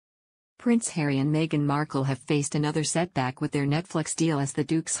Prince Harry and Meghan Markle have faced another setback with their Netflix deal as the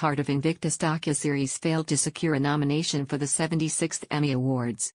Duke's Heart of Invictus docuseries failed to secure a nomination for the 76th Emmy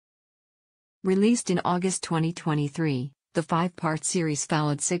Awards. Released in August 2023, the five-part series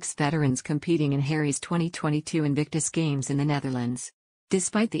followed six veterans competing in Harry's 2022 Invictus Games in the Netherlands.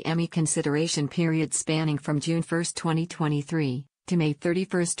 Despite the Emmy consideration period spanning from June 1, 2023, to May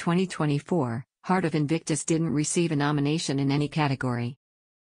 31, 2024, Heart of Invictus didn't receive a nomination in any category.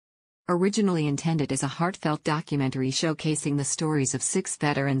 Originally intended as a heartfelt documentary showcasing the stories of six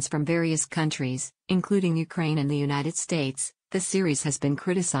veterans from various countries, including Ukraine and the United States, the series has been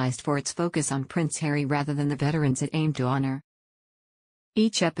criticized for its focus on Prince Harry rather than the veterans it aimed to honor.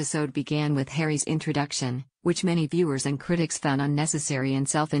 Each episode began with Harry's introduction, which many viewers and critics found unnecessary and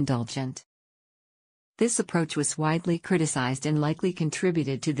self-indulgent. This approach was widely criticized and likely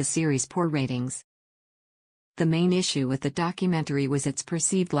contributed to the series' poor ratings. The main issue with the documentary was its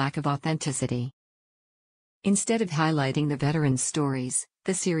perceived lack of authenticity. Instead of highlighting the veterans' stories,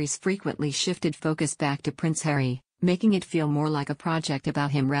 the series frequently shifted focus back to Prince Harry, making it feel more like a project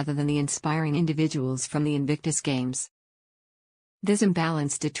about him rather than the inspiring individuals from the Invictus Games. This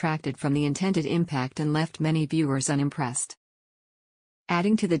imbalance detracted from the intended impact and left many viewers unimpressed.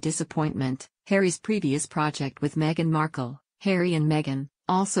 Adding to the disappointment, Harry's previous project with Meghan Markle, Harry and Meghan,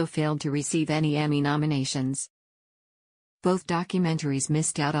 also failed to receive any Emmy nominations. Both documentaries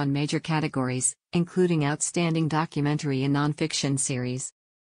missed out on major categories, including Outstanding Documentary and Nonfiction Series.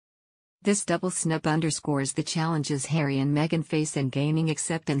 This double snub underscores the challenges Harry and Meghan face in gaining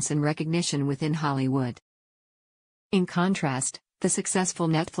acceptance and recognition within Hollywood. In contrast, the successful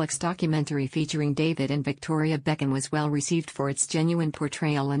Netflix documentary featuring David and Victoria Beckham was well received for its genuine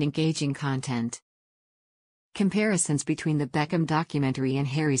portrayal and engaging content. Comparisons between the Beckham documentary and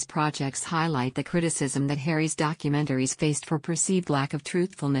Harry's projects highlight the criticism that Harry's documentaries faced for perceived lack of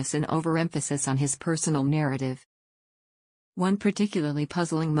truthfulness and overemphasis on his personal narrative. One particularly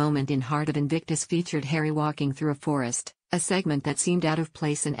puzzling moment in Heart of Invictus featured Harry walking through a forest, a segment that seemed out of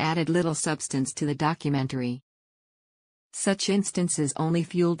place and added little substance to the documentary. Such instances only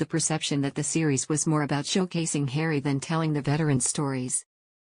fueled the perception that the series was more about showcasing Harry than telling the veterans' stories.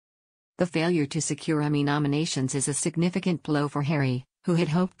 The failure to secure Emmy nominations is a significant blow for Harry, who had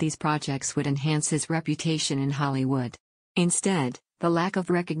hoped these projects would enhance his reputation in Hollywood. Instead, the lack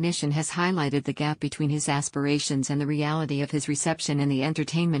of recognition has highlighted the gap between his aspirations and the reality of his reception in the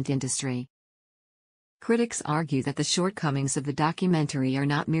entertainment industry. Critics argue that the shortcomings of the documentary are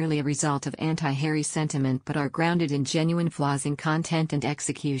not merely a result of anti-Harry sentiment but are grounded in genuine flaws in content and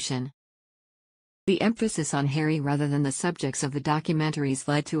execution. The emphasis on Harry rather than the subjects of the documentaries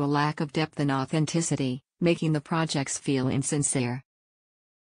led to a lack of depth and authenticity, making the projects feel insincere.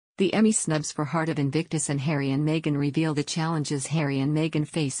 The Emmy snubs for Heart of Invictus and Harry and Meghan reveal the challenges Harry and Meghan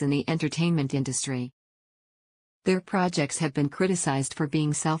face in the entertainment industry. Their projects have been criticized for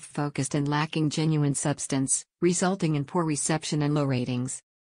being self-focused and lacking genuine substance, resulting in poor reception and low ratings.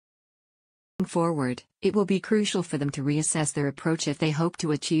 Going forward, it will be crucial for them to reassess their approach if they hope to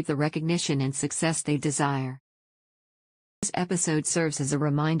achieve the recognition and success they desire. This episode serves as a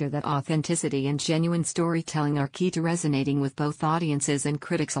reminder that authenticity and genuine storytelling are key to resonating with both audiences and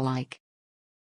critics alike.